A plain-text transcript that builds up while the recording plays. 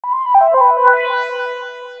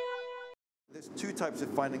There's two types of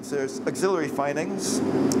findings. There's auxiliary findings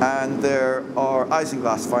and there are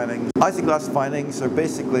isinglass findings. Isinglass findings are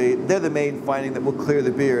basically, they're the main finding that will clear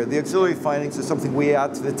the beer. The auxiliary findings are something we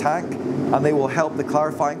add to the tank and they will help the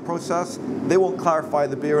clarifying process. They won't clarify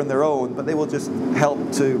the beer on their own, but they will just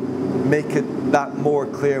help to make it that more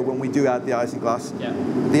clear when we do add the isinglass. Yeah.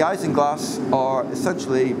 The isinglass are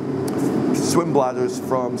essentially swim bladders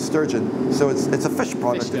from sturgeon. So it's a fish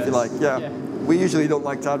product, if you like. Yeah. We usually don't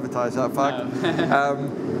like to advertise that fact.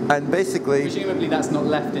 No. And basically... Presumably that's not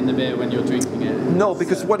left in the beer when you're drinking it. No,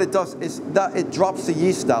 because what it does is that it drops the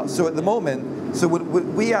yeast out. So at the moment, so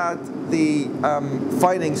when we add the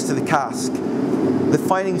findings to the cask, the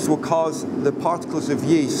findings will cause the particles of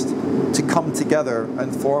yeast to come together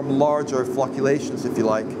and form larger flocculations, if you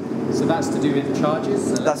like. So that's to do with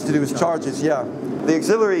charges? That's to do with charges, yeah. The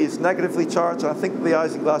auxiliary is negatively charged, and I think the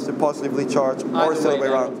isinglass are positively charged, or it's the other way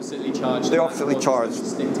around. Oppositely charged. They're oppositely charged.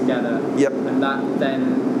 Stick together. Yep. And that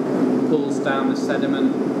then pulls down the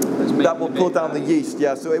sediment. That will pull down the yeast,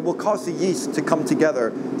 yeah. So it will cause the yeast to come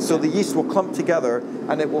together. So the yeast will clump together,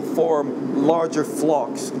 and it will form larger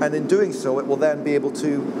flocks. And in doing so, it will then be able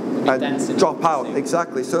to drop out.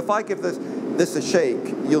 Exactly. So if I give this a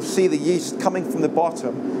shake, you'll see the yeast coming from the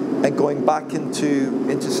bottom and going back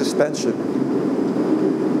into suspension.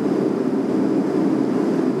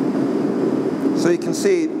 So you can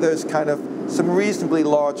see there's kind of some reasonably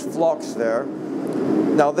large flocks there.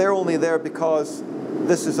 Now they're only there because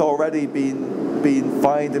this has already been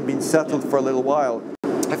fined and been settled for a little while.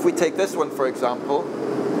 If we take this one, for example,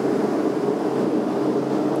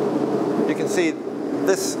 you can see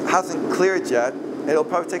this hasn't cleared yet. It'll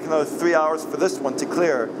probably take another 3 hours for this one to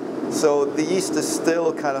clear. So the yeast is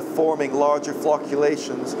still kind of forming larger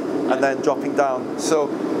flocculations and then dropping down. So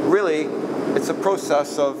really, it's a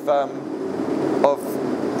process of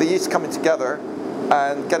the yeast coming together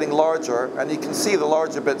and getting larger, and you can see the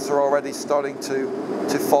larger bits are already starting to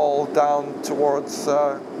fall down towards,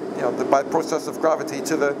 by process of gravity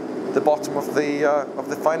to the bottom of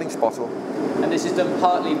the findings bottle. And this is done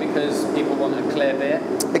partly because people want a clear beer.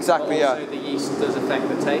 Exactly, but also the yeast does affect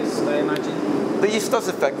the taste, I imagine. The yeast does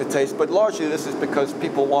affect the taste, but largely this is because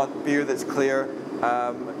people want beer that's clear.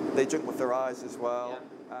 They drink with their eyes as well. Yeah.